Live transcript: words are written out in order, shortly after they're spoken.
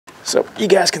So you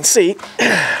guys can see.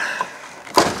 That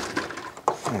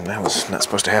was not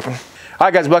supposed to happen. All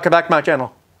right, guys, welcome back to my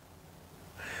channel.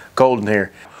 Golden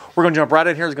here. We're going to jump right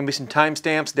in here. There's going to be some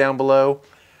timestamps down below.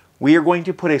 We are going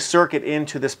to put a circuit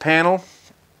into this panel.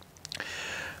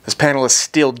 This panel is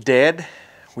still dead.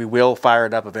 We will fire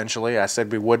it up eventually. I said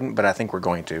we wouldn't, but I think we're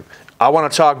going to. I want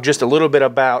to talk just a little bit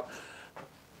about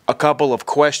a couple of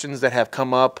questions that have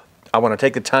come up. I want to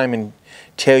take the time and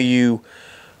tell you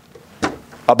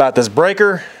about this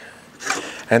breaker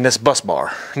and this bus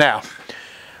bar. Now,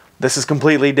 this is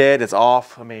completely dead. It's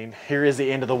off. I mean, here is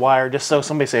the end of the wire, just so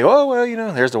somebody say, oh, well, you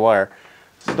know, there's the wire.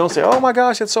 So don't say, oh my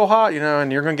gosh, it's so hot, you know,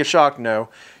 and you're going to get shocked. No,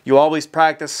 you always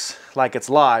practice like it's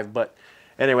live. But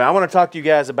anyway, I want to talk to you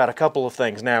guys about a couple of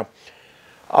things. Now,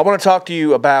 I want to talk to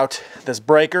you about this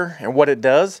breaker and what it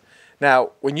does.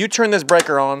 Now, when you turn this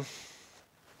breaker on,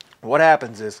 what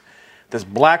happens is this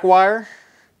black wire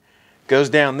goes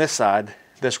down this side.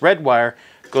 This red wire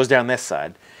goes down this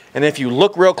side. And if you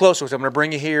look real close, which I'm going to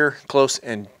bring you here close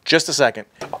in just a second.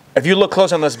 If you look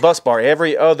close on this bus bar,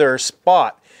 every other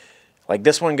spot, like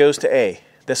this one goes to A,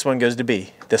 this one goes to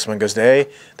B, this one goes to A,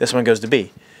 this one goes to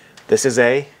B. This is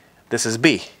A, this is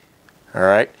B. All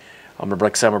right? I'm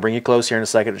going to bring you close here in a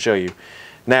second to show you.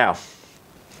 Now,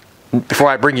 before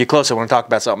I bring you close, I want to talk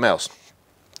about something else.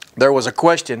 There was a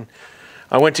question.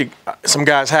 I went to some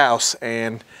guy's house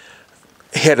and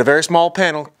he had a very small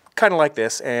panel, kind of like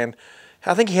this, and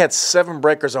I think he had 7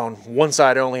 breakers on one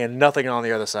side only and nothing on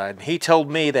the other side. He told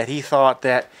me that he thought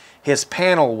that his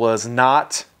panel was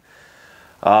not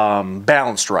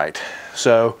balanced right.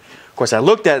 So, of course, I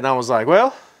looked at it and I was like,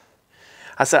 well,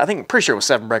 I said, pretty sure it was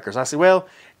 7 breakers. I said, well,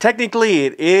 technically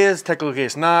it is, technically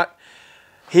it's not.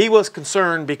 He was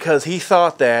concerned because he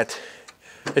thought that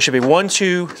it should be 1,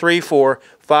 2, 3, 4,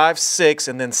 5, 6,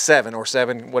 and then 7, or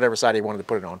 7, whatever side he wanted to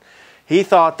put it on. He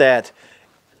thought that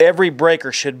every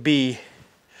breaker should be,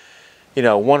 you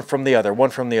know, one from the other,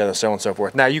 so on and so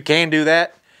forth. Now, you can do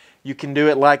that. You can do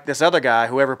it like this other guy,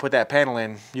 whoever put that panel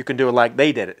in. You can do it like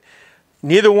they did it.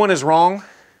 Neither one is wrong.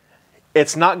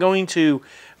 It's not going to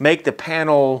make the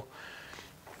panel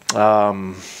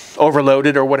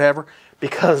overloaded or whatever,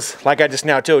 because, like I just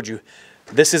now told you,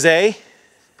 this is A,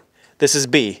 this is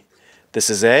B, this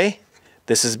is A,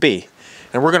 this is B.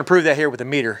 And we're going to prove that here with a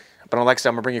meter. But like I said,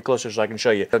 I'm going to bring you closer so I can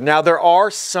show you. Now, there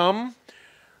are some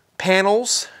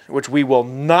panels, which we will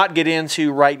not get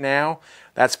into right now.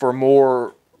 That's for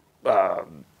more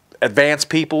advanced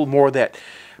people,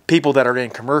 people that are in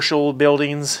commercial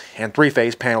buildings and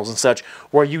 3-phase panels and such,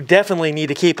 where you definitely need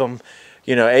to keep them,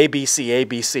 you know,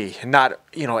 ABC, and not,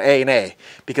 you know, A and A.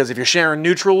 Because if you're sharing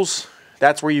neutrals,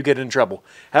 that's where you get in trouble.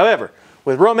 However,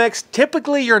 with Romex,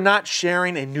 typically you're not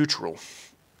sharing a neutral.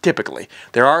 Typically.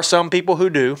 There are some people who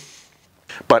do.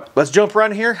 But let's jump right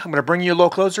in here. I'm going to bring you a little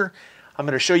closer. I'm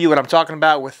going to show you what I'm talking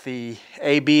about with the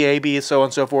AB, so on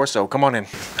and so forth. So come on in.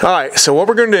 All right, so what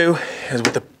we're going to do is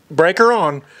with the breaker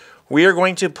on, we are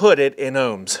going to put it in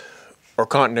ohms or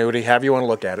continuity, however you want to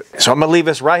look at it. So I'm going to leave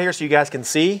this right here so you guys can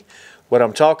see what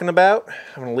I'm talking about.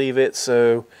 I'm going to leave it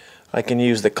so I can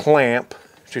use the clamp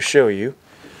to show you.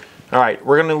 All right,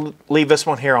 we're going to leave this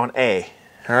one here on A.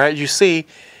 All right, you see,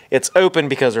 it's open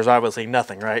because there's obviously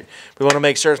nothing, right? We want to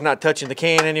make sure it's not touching the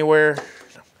can anywhere.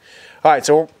 All right,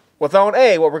 so with on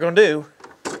A, what we're going to do,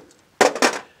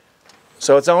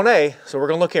 so it's on A, so we're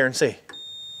going to look here and see.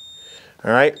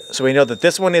 All right, so we know that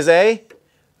this one is A,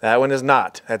 that one is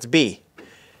not. That's B.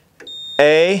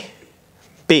 A,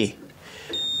 B.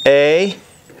 A,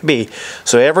 B.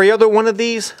 So every other one of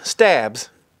these stabs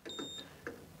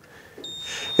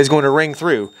is going to ring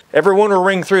through. Every one will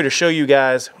ring through to show you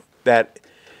guys that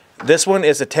this one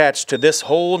is attached to this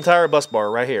whole entire bus bar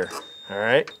right here. All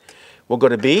right. We'll go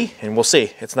to B and we'll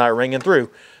see it's not ringing through.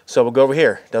 So we'll go over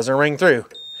here. Doesn't ring through.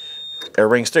 It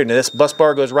rings through. Now this bus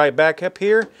bar goes right back up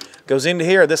here, goes into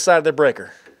here, this side of the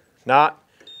breaker. Not,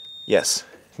 yes.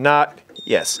 Not,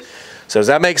 yes. So does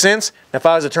that make sense? Now if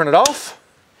I was to turn it off,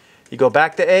 you go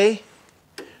back to A,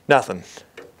 nothing,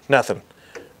 nothing,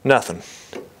 nothing,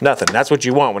 nothing. That's what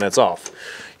you want when it's off.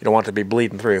 You don't want it to be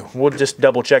bleeding through. We'll just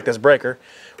double check this breaker.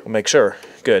 We'll make sure.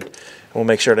 Good. We'll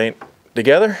make sure it ain't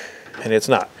together, and it's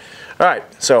not. All right,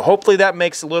 so hopefully that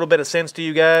makes a little bit of sense to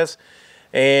you guys,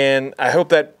 and I hope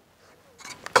that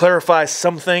clarifies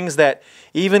some things that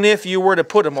even if you were to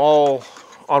put them all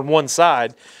on one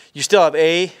side, you still have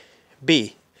A,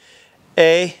 B,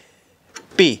 A,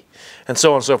 B, and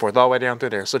so on and so forth, all the way down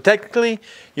through there. So technically,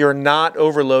 you're not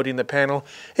overloading the panel.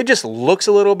 It just looks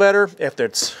a little better if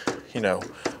it's, you know,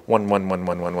 1, 1, 1,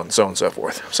 1, 1, 1, so on and so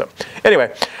forth. So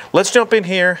anyway, let's jump in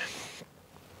here,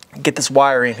 get this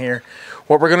wire in here.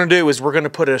 What we're gonna do is we're gonna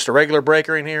put just a regular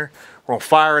breaker in here. We're gonna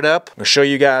fire it up. I'm gonna show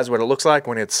you guys what it looks like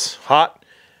when it's hot.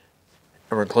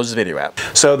 And we're gonna close this video out.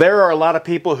 So there are a lot of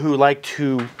people who like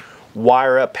to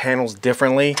wire up panels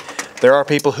differently. There are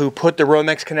people who put the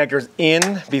romex connectors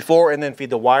in before and then feed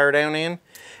the wire down in.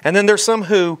 And then there's some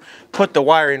who put the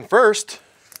wire in first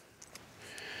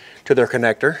to their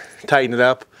connector, tighten it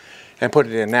up, and put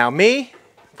it in. Now me,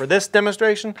 for this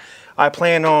demonstration, I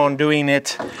plan on doing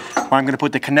it where I'm gonna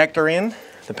put the connector in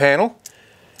the panel.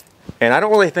 And I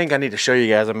don't really think I need to show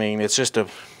you guys. I mean, it's just a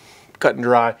cut and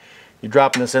dry. You're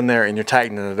dropping this in there and you're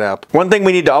tightening it up. One thing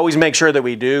we need to always make sure that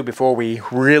we do before we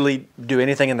really do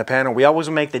anything in the panel, we always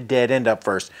make the dead end up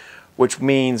first, which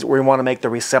means we want to make the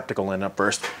receptacle end up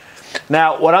first.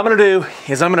 Now, what I'm going to do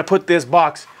is I'm going to put this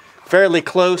box fairly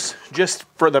close just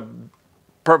for the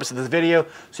purpose of this video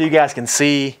so you guys can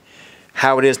see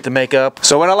how it is to make up.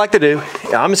 So what I like to do,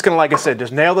 I'm just going to, like I said,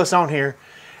 just nail this on here.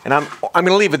 And I'm going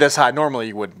to leave it this high. Normally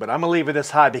you wouldn't, but I'm going to leave it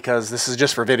this high because this is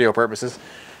just for video purposes.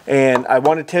 And I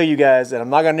want to tell you guys that I'm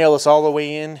not going to nail this all the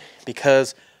way in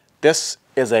because this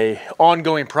is a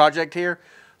ongoing project here.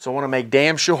 So I want to make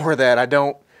damn sure that I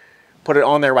don't put it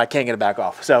on there where I can't get it back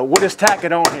off. So we'll just tack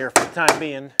it on here for the time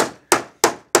being.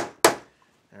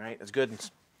 All right, that's good.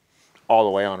 It's all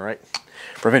the way on, right?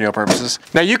 For video purposes.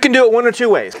 Now you can do it one or two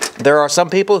ways. There are some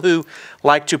people who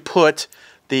like to put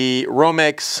the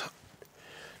romex,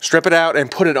 strip it out and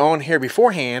put it on here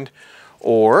beforehand,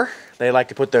 or they like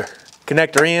to put the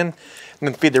connector in and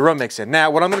then feed the romex in. Now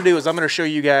what I'm going to do is I'm going to show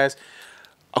you guys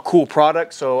a cool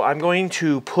product. So I'm going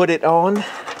to put it on. I'm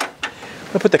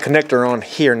going to put the connector on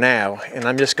here now, and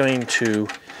I'm just going to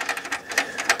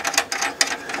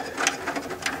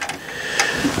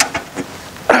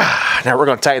now we're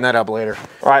going to tighten that up later.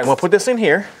 All right, we'll put this in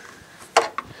here.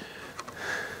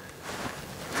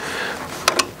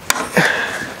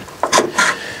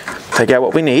 Take out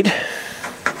what we need.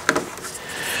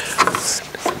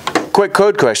 Quick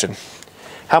code question.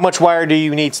 How much wire do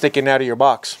you need sticking out of your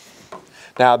box?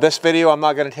 Now this video, I'm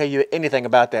not going to tell you anything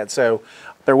about that. So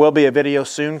there will be a video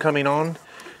soon coming on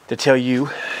to tell you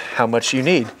how much you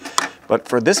need. But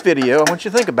for this video, I want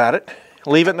you to think about it.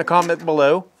 Leave it in the comment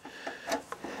below.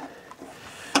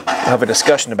 We'll have a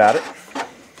discussion about it.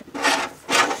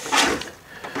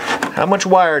 How much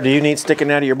wire do you need sticking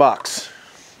out of your box?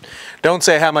 Don't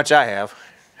say how much I have.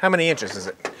 How many inches is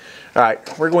it? All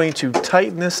right, we're going to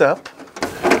tighten this up.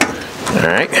 All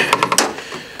right,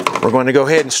 we're going to go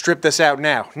ahead and strip this out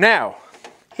now. Now,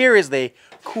 here is the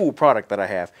cool product that I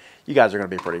have. You guys are going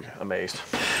to be pretty amazed.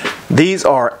 These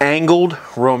are angled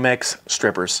romex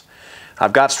strippers.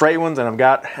 I've got straight ones and I've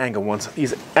got angled ones.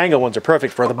 These angled ones are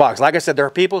perfect for the box. Like I said, there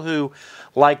are people who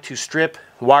like to strip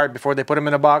wire before they put them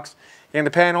in a box in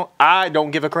the panel. I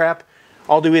don't give a crap.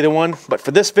 I'll do either one, but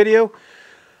for this video,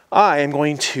 I am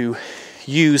going to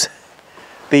use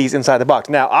these inside the box.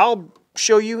 Now, I'll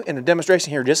show you in a demonstration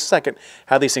here in just a second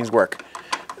how these things work.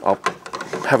 I'll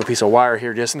have a piece of wire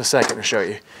here just in a second to show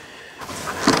you.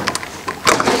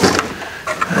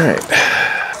 All right.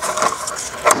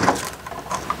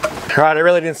 All right, I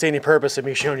really didn't see any purpose of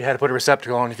me showing you how to put a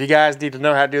receptacle on. If you guys need to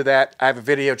know how to do that, I have a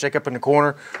video, check up in the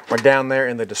corner or down there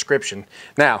in the description.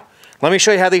 Now, let me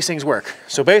show you how these things work.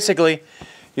 So basically,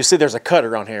 you see there's a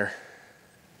cutter on here.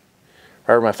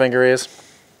 Right where my finger is.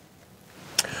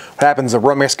 What happens, the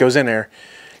romex goes in there.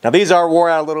 Now these are wore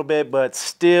out a little bit, but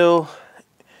still,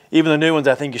 even the new ones,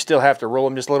 I think you still have to roll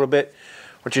them just a little bit.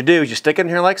 What you do is you stick it in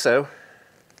here like so.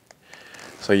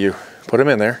 So you put them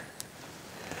in there,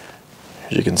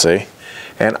 as you can see.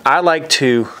 And I like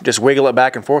to just wiggle it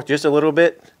back and forth just a little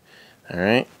bit. All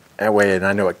right, that way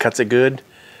I know it cuts it good.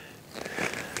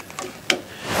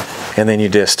 And then you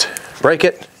just break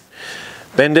it,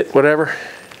 bend it, whatever.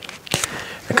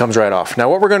 It comes right off. Now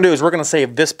what we're going to do is we're going to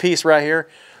save this piece right here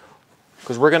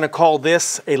because we're going to call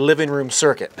this a living room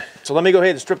circuit. So let me go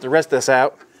ahead and strip the rest of this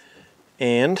out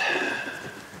and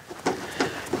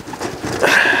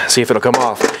see if it'll come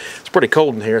off. It's pretty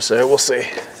cold in here, so we'll see.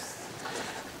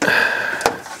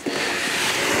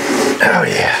 Oh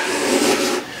yeah,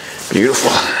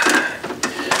 beautiful.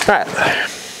 All right.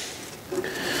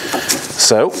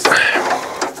 So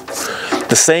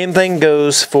the same thing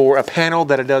goes for a panel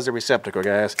that it does a receptacle,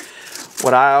 guys.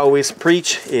 What I always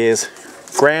preach is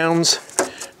grounds,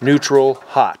 neutral,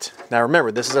 hot. Now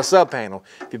remember, this is a sub panel.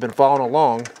 If you've been following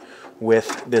along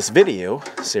with this video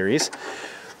series,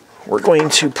 we're going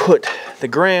to put the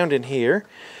ground in here,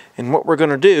 and what we're going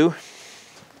to do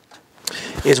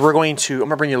is I'm going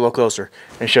to bring you a little closer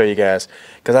and show you guys,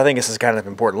 because I think this is kind of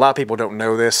important. A lot of people don't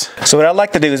know this. So what I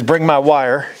like to do is bring my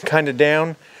wire kind of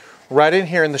down right in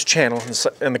here in this channel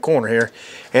in the corner here.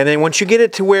 And then once you get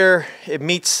it to where it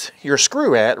meets your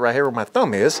screw at, right here where my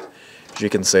thumb is, as you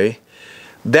can see,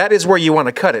 that is where you want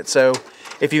to cut it. So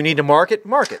if you need to mark it,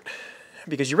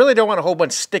 because you really don't want a whole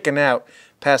bunch sticking out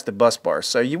past the bus bar.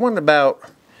 So you want it about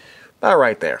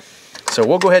right there. So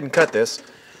we'll go ahead and cut this.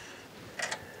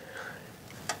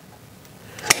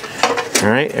 All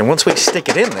right, and once we stick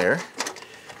it in there,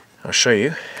 I'll show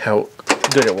you how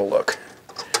good it will look.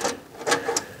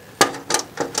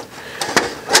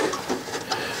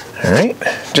 All right,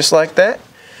 just like that.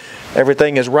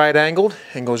 Everything is right angled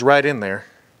and goes right in there.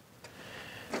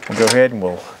 We'll go ahead and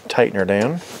we'll tighten her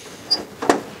down.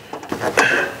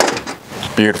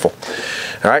 Beautiful.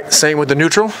 All right, same with the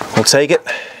neutral. We'll take it.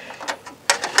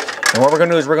 And what we're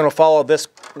gonna do is we're gonna follow this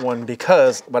one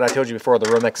because what I told you before, the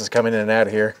romex is coming in and out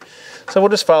of here. So we'll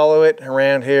just follow it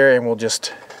around here and we'll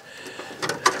just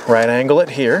right angle it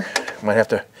here. Might have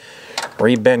to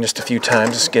rebend just a few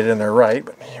times just to get it in there right,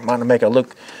 but you want to make it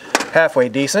look halfway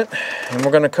decent. And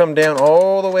we're going to come down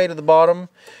all the way to the bottom.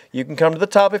 You can come to the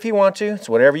top if you want to. It's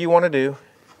whatever you want to do.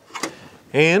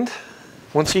 And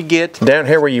once you get down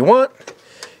here where you want,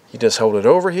 you just hold it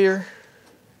over here.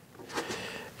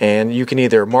 And you can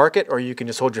either mark it or you can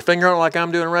just hold your finger on it like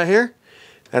I'm doing right here.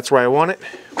 That's where I want it.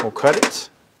 We'll cut it.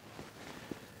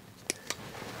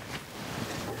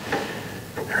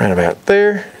 Right about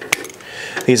there.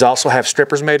 These also have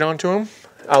strippers made onto them.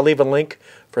 I'll leave a link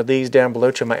for these down below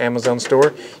to my Amazon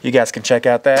store. You guys can check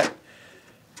out that.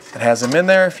 It has them in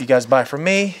there. If you guys buy from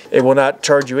me, it will not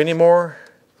charge you anymore,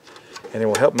 and it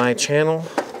will help my channel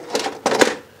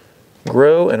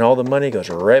grow, and all the money goes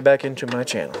right back into my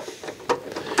channel.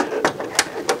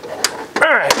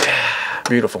 All right,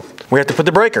 beautiful. We have to put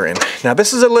the breaker in. Now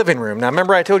this is a living room. Now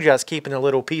remember I told you I was keeping a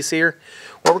little piece here?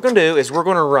 What we're gonna do is we're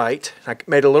gonna write, I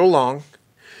made it a little long.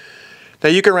 Now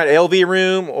you can write LV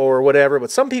room or whatever,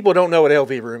 but some people don't know what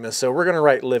LV room is, so we're gonna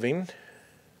write living.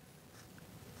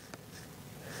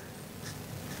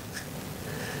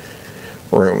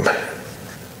 Room.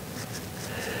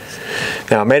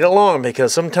 Now I made it long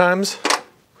because sometimes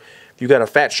if you got a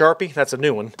fat Sharpie, that's a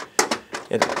new one,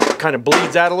 it kind of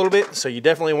bleeds out a little bit, so you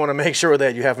definitely want to make sure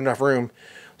that you have enough room.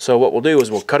 So what we'll do is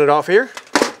we'll cut it off here,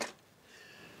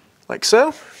 like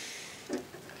so.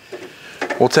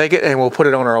 We'll take it and we'll put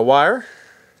it on our wire.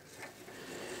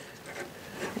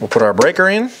 We'll put our breaker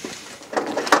in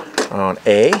on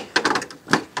A. And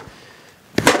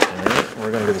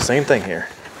we're going to do the same thing here.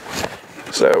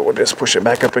 So we'll just push it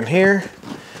back up in here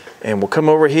and we'll come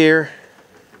over here.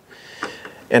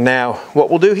 And now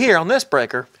what we'll do here on this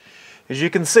breaker, as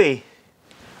you can see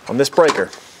on this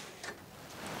breaker,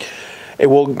 it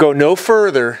will go no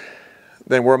further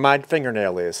than where my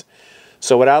fingernail is.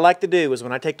 So what I like to do is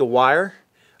when I take the wire,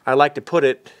 I like to put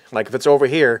it, like if it's over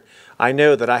here, I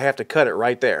know that I have to cut it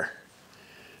right there.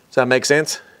 Does that make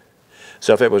sense?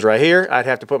 So if it was right here, I'd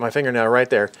have to put my fingernail right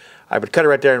there. I would cut it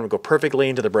right there and it would go perfectly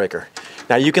into the breaker.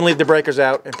 Now you can leave the breakers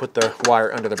out and put the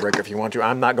wire under the breaker if you want to.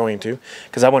 I'm not going to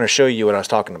because I want to show you what I was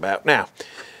talking about. Now,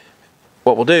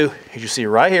 what we'll do is you see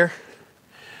right here,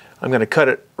 I'm going to cut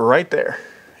it right there.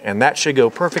 And that should go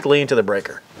perfectly into the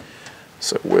breaker.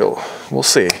 So we'll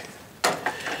see.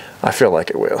 I feel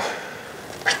like it will.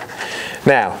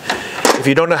 Now, if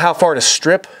you don't know how far to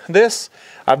strip this,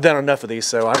 I've done enough of these,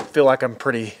 so I feel like I'm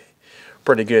pretty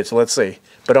good. So let's see.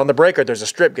 But on the breaker, there's a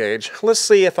strip gauge. Let's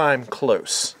see if I'm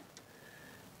close.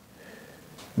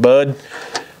 Bud,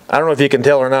 I don't know if you can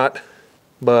tell or not,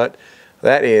 but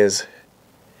that is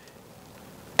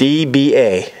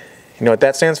DBA. You know what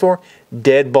that stands for?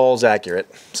 Dead balls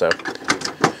accurate. So,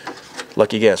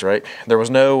 lucky guess, right? There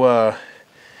was no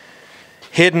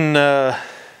hidden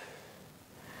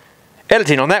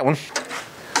editing on that one.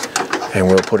 And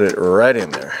we'll put it right in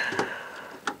there.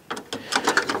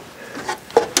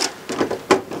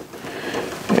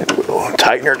 And we'll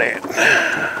tighten her down.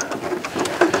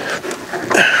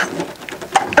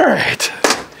 All right.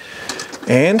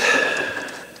 And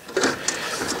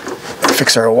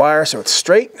fix our wire so it's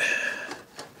straight.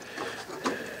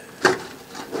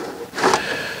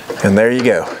 And there you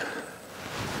go.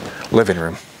 Living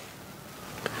room.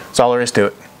 That's all there is to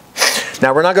it.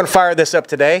 Now we're not going to fire this up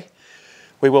today.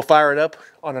 We will fire it up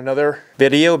on another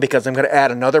video because I'm going to add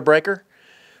another breaker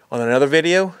on another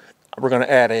video. We're going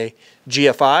to add a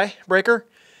GFI breaker,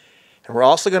 and we're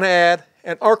also going to add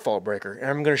an arc fault breaker. And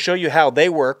I'm going to show you how they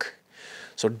work.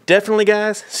 So definitely,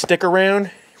 guys, stick around.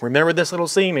 Remember this little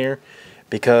seam here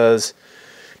because,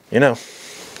 you know,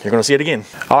 you're going to see it again.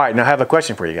 All right, now I have a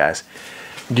question for you guys.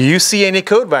 Do you see any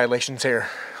code violations here?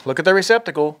 Look at the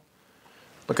receptacle.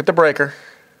 Look at the breaker.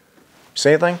 See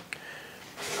anything?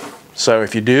 So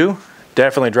if you do,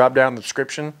 Definitely drop down in the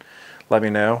description. Let me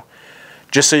know.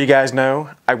 Just so you guys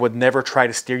know, I would never try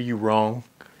to steer you wrong.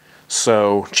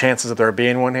 So chances of there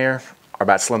being one here are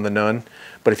about slim to none.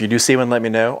 But if you do see one, let me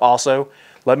know. Also,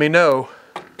 let me know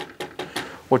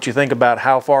what you think about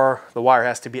how far the wire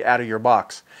has to be out of your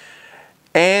box.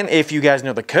 And if you guys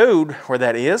know the code where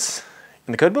that is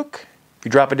in the code book, if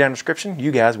you drop it down in the description,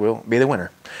 you guys will be the winner.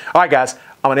 All right, guys,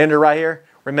 I'm going to end it right here.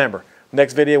 Remember,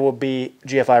 next video will be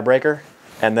GFI breaker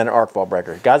and then arc fault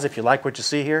breaker. Guys, if you like what you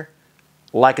see here,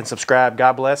 like and subscribe.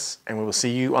 God bless, and we will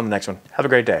see you on the next one. Have a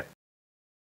great day.